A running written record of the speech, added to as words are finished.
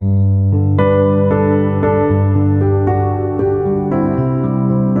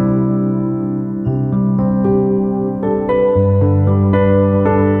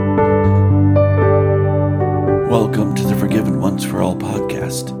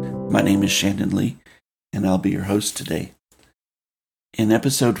My name is Shannon Lee, and I'll be your host today. In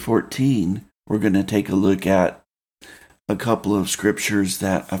episode 14, we're going to take a look at a couple of scriptures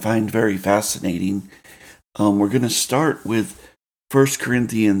that I find very fascinating. We're going to start with 1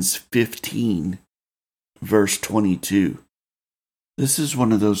 Corinthians 15, verse 22. This is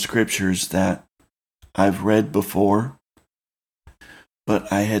one of those scriptures that I've read before,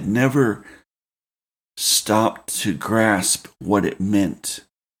 but I had never stopped to grasp what it meant.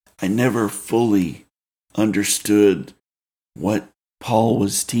 I never fully understood what Paul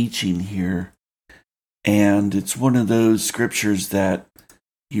was teaching here. And it's one of those scriptures that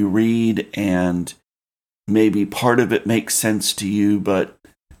you read and maybe part of it makes sense to you, but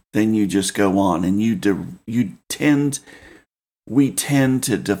then you just go on and we tend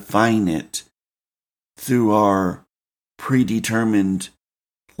to define it through our predetermined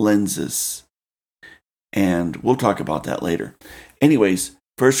lenses. And we'll talk about that later. Anyways,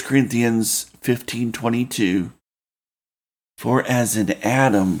 1 Corinthians 15:22, for as in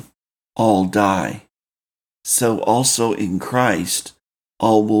Adam all die, so also in Christ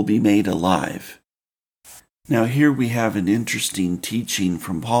all will be made alive. Now here we have an interesting teaching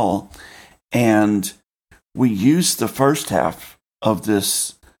from Paul, and we use the first half of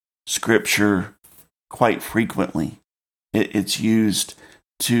this scripture quite frequently. It's used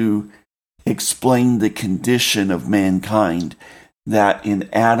to explain the condition of mankind, that in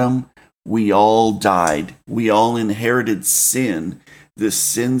Adam we all died. We all inherited sin, this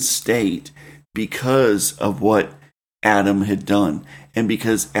sin state, because of what Adam had done. And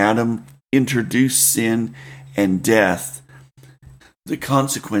because Adam introduced sin and death, the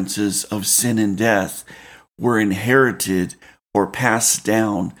consequences of sin and death were inherited or passed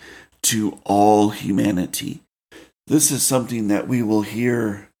down to all humanity. This is something that we will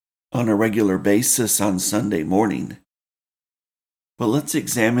hear on a regular basis on Sunday morning. But let's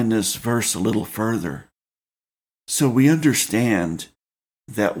examine this verse a little further. So we understand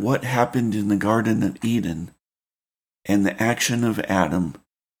that what happened in the Garden of Eden and the action of Adam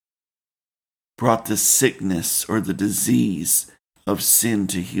brought the sickness or the disease of sin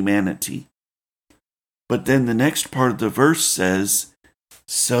to humanity. But then the next part of the verse says,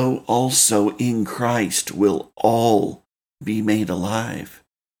 so also in Christ will all be made alive.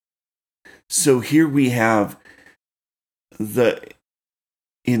 So here we have the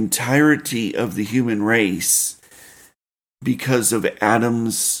entirety of the human race, because of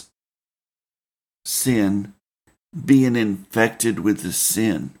Adam's sin, being infected with the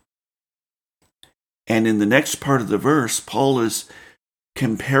sin. And in the next part of the verse, Paul is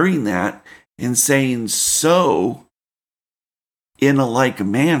comparing that and saying, so in a like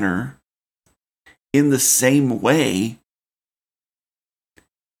manner, in the same way,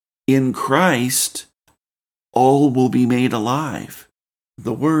 in Christ, all will be made alive.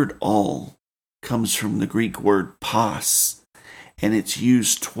 The word all comes from the Greek word pas, and it's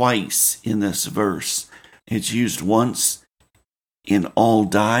used twice in this verse. It's used once in all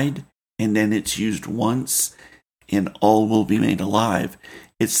died, and then it's used once in all will be made alive.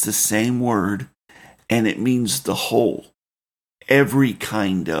 It's the same word, and it means the whole, every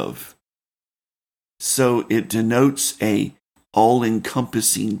kind of. So it denotes a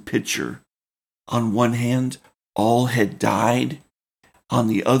all-encompassing picture. On one hand, all had died. On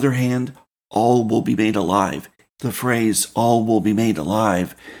the other hand, all will be made alive. The phrase, all will be made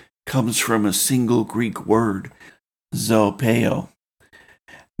alive, comes from a single Greek word, zoopeo.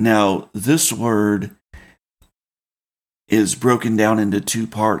 Now, this word is broken down into two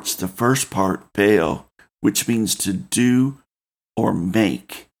parts. The first part, peo, which means to do or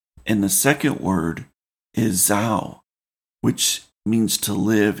make. And the second word is zao, which means to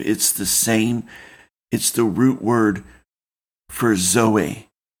live. It's the root word for Zoe,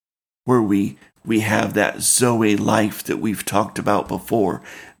 where we have that Zoe life that we've talked about before,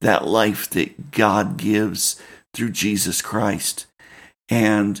 that life that God gives through Jesus Christ.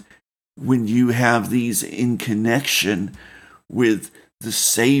 And when you have these in connection with the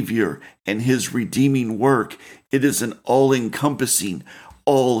Savior and his redeeming work, it is an all-encompassing,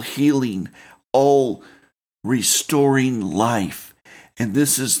 all-healing, all-restoring life. And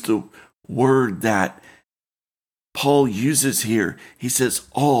this is the word that Paul uses here. He says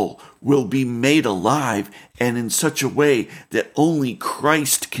all will be made alive, and in such a way that only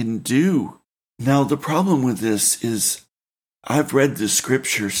Christ can do. Now, the problem with this is I've read the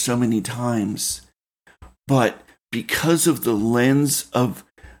scripture so many times, but because of the lens of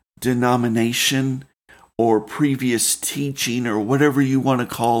denomination or previous teaching or whatever you want to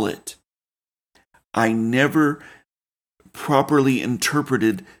call it, I never properly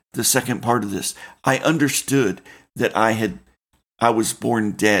interpreted the second part of this. I understood that I I was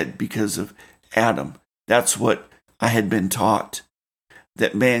born dead because of Adam. That's what I had been taught,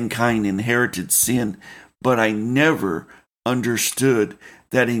 that mankind inherited sin, but I never understood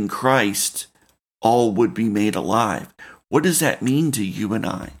that in Christ all would be made alive. What does that mean to you and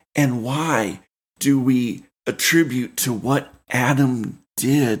I? And why do we attribute to what Adam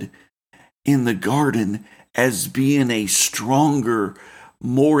did in the garden as being a stronger,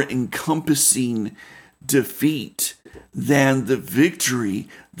 more encompassing defeat than the victory,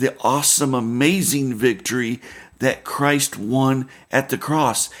 the awesome, amazing victory that Christ won at the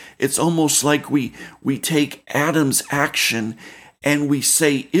cross? It's almost like we take Adam's action and we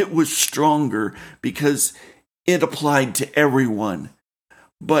say it was stronger because it applied to everyone.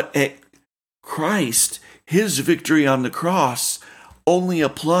 But at Christ, his victory on the cross only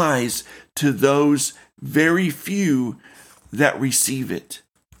applies to those very few that receive it.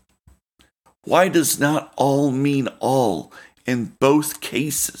 Why does not all mean all in both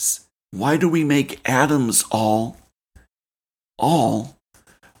cases? Why do we make Adam's all,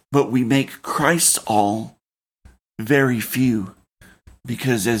 but we make Christ's all, very few?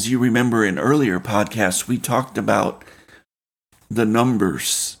 Because as you remember in earlier podcasts, we talked about the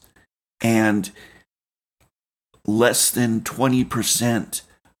numbers, and less than 20%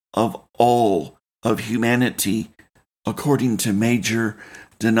 of all of humanity, according to major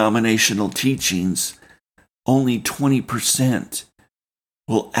denominational teachings, only 20%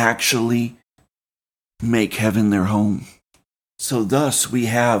 will actually make heaven their home. So thus we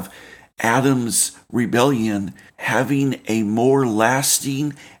have Adam's rebellion having a more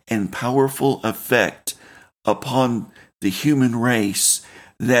lasting and powerful effect upon the human race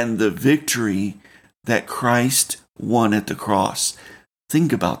than the victory that Christ won at the cross.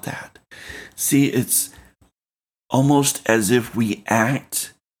 Think about that. See, it's almost as if we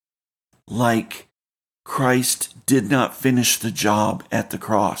act like Christ did not finish the job at the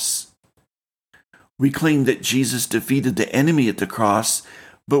cross. We claim that Jesus defeated the enemy at the cross,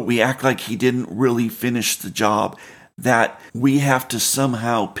 but we act like he didn't really finish the job, that we have to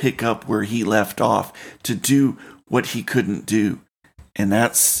somehow pick up where he left off to do what he couldn't do. And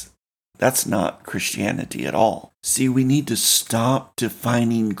that's not Christianity at all. See, we need to stop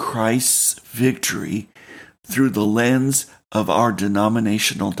defining Christ's victory through the lens of our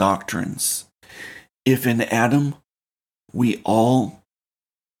denominational doctrines. If in Adam we all,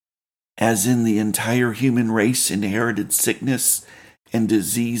 as in the entire human race, inherited sickness and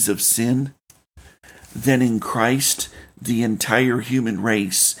disease of sin, then in Christ the entire human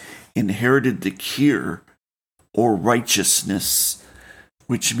race inherited the cure or righteousness,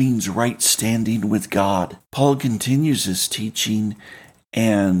 which means right standing with God. Paul continues his teaching,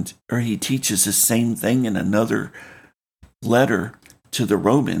 he teaches the same thing in another letter to the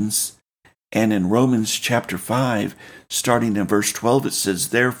Romans. And in Romans chapter 5, starting in verse 12, it says,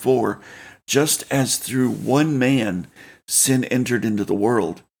 "Therefore, just as through one man sin entered into the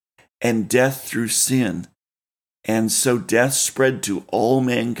world, and death through sin, and so death spread to all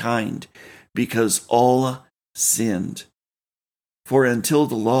mankind, because all sinned. For until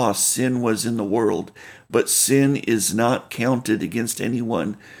the law, sin was in the world, but sin is not counted against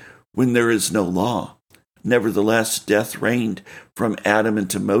anyone when there is no law. Nevertheless, death reigned from Adam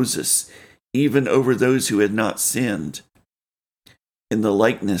into Moses, even over those who had not sinned, in the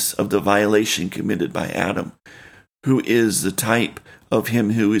likeness of the violation committed by Adam, who is the type of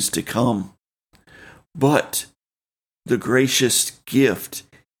him who is to come. But the gracious gift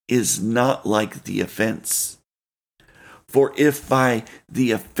is not like the offense. For if by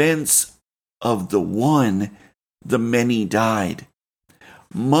the offense of the one the many died,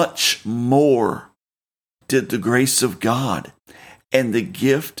 much more did the grace of God and the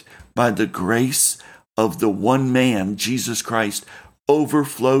gift by the grace of the one man, Jesus Christ,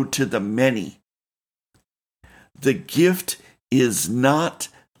 overflow to the many. The gift is not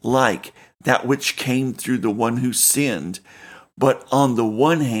like that which came through the one who sinned, but on the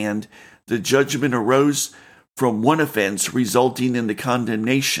one hand, the judgment arose from one offense, resulting in the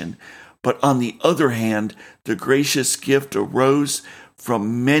condemnation, but on the other hand, the gracious gift arose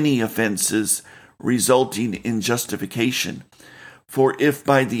from many offenses, resulting in justification. For if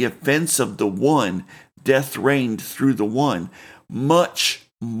by the offense of the one death reigned through the one, much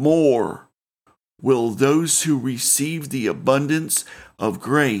more will those who receive the abundance of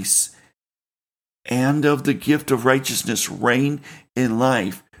grace and of the gift of righteousness reign in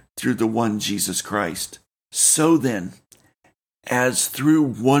life through the one Jesus Christ. So then, as through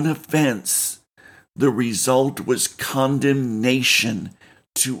one offense the result was condemnation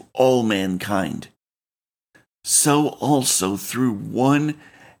to all mankind, so also through one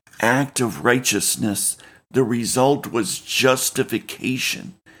act of righteousness The result was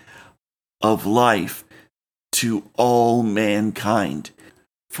justification of life to all mankind.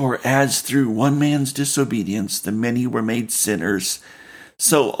 For as through one man's disobedience the many were made sinners,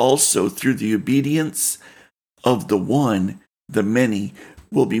 so also through the obedience of the one, the many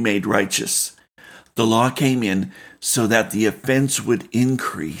will be made righteous. The law came in so that the offense would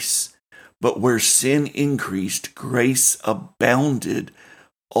increase, but where sin increased, grace abounded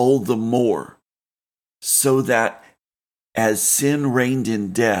all the more, so that as sin reigned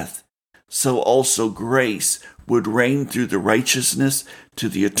in death, so also grace would reign through the righteousness to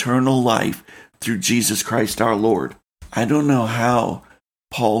the eternal life through Jesus Christ our Lord. I don't know how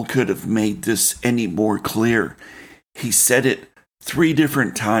Paul could have made this any more clear. He said it 3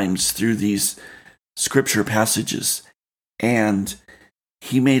 different times through these scripture passages, and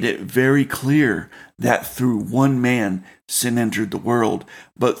he made it very clear that through one man sin entered the world,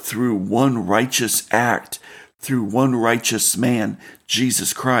 but through one righteous act, through one righteous man,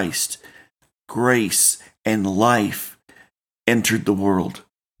 Jesus Christ, grace and life entered the world.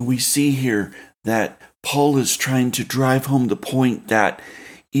 We see here that Paul is trying to drive home the point that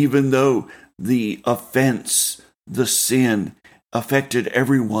even though the offense, the sin, affected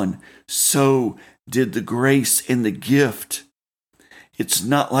everyone, so did the grace and the gift. It's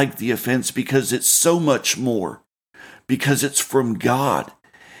not like the offense because it's so much more, because it's from God,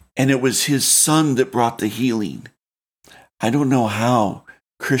 and it was His Son that brought the healing. I don't know how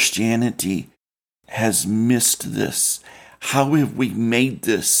Christianity has missed this. How have we made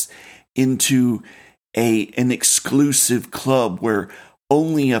this into an exclusive club where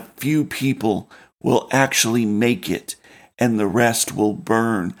only a few people will actually make it and the rest will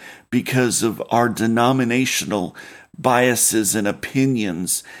burn because of our denominational biases and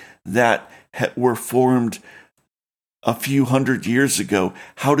opinions that were formed a few hundred years ago?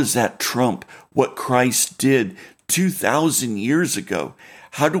 How does that trump what Christ did 2,000 years ago?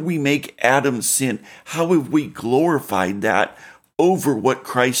 How do we make Adam's sin? How have we glorified that over what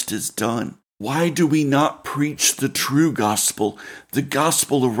Christ has done? Why do we not preach the true gospel, the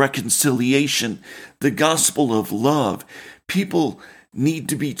gospel of reconciliation, the gospel of love? People need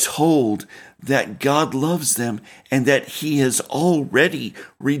to be told that God loves them and that He has already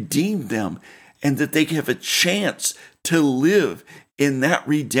redeemed them and that they have a chance to live in that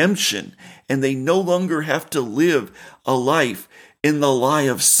redemption, and they no longer have to live a life in the lie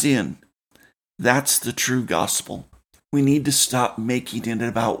of sin. That's the true gospel. We need to stop making it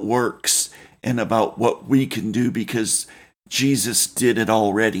about works and about what we can do, because Jesus did it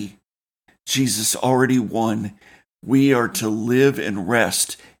already. Jesus already won. We are to live and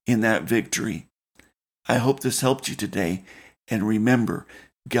rest in that victory. I hope this helped you today. And remember,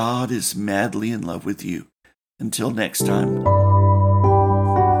 God is madly in love with you. Until next time.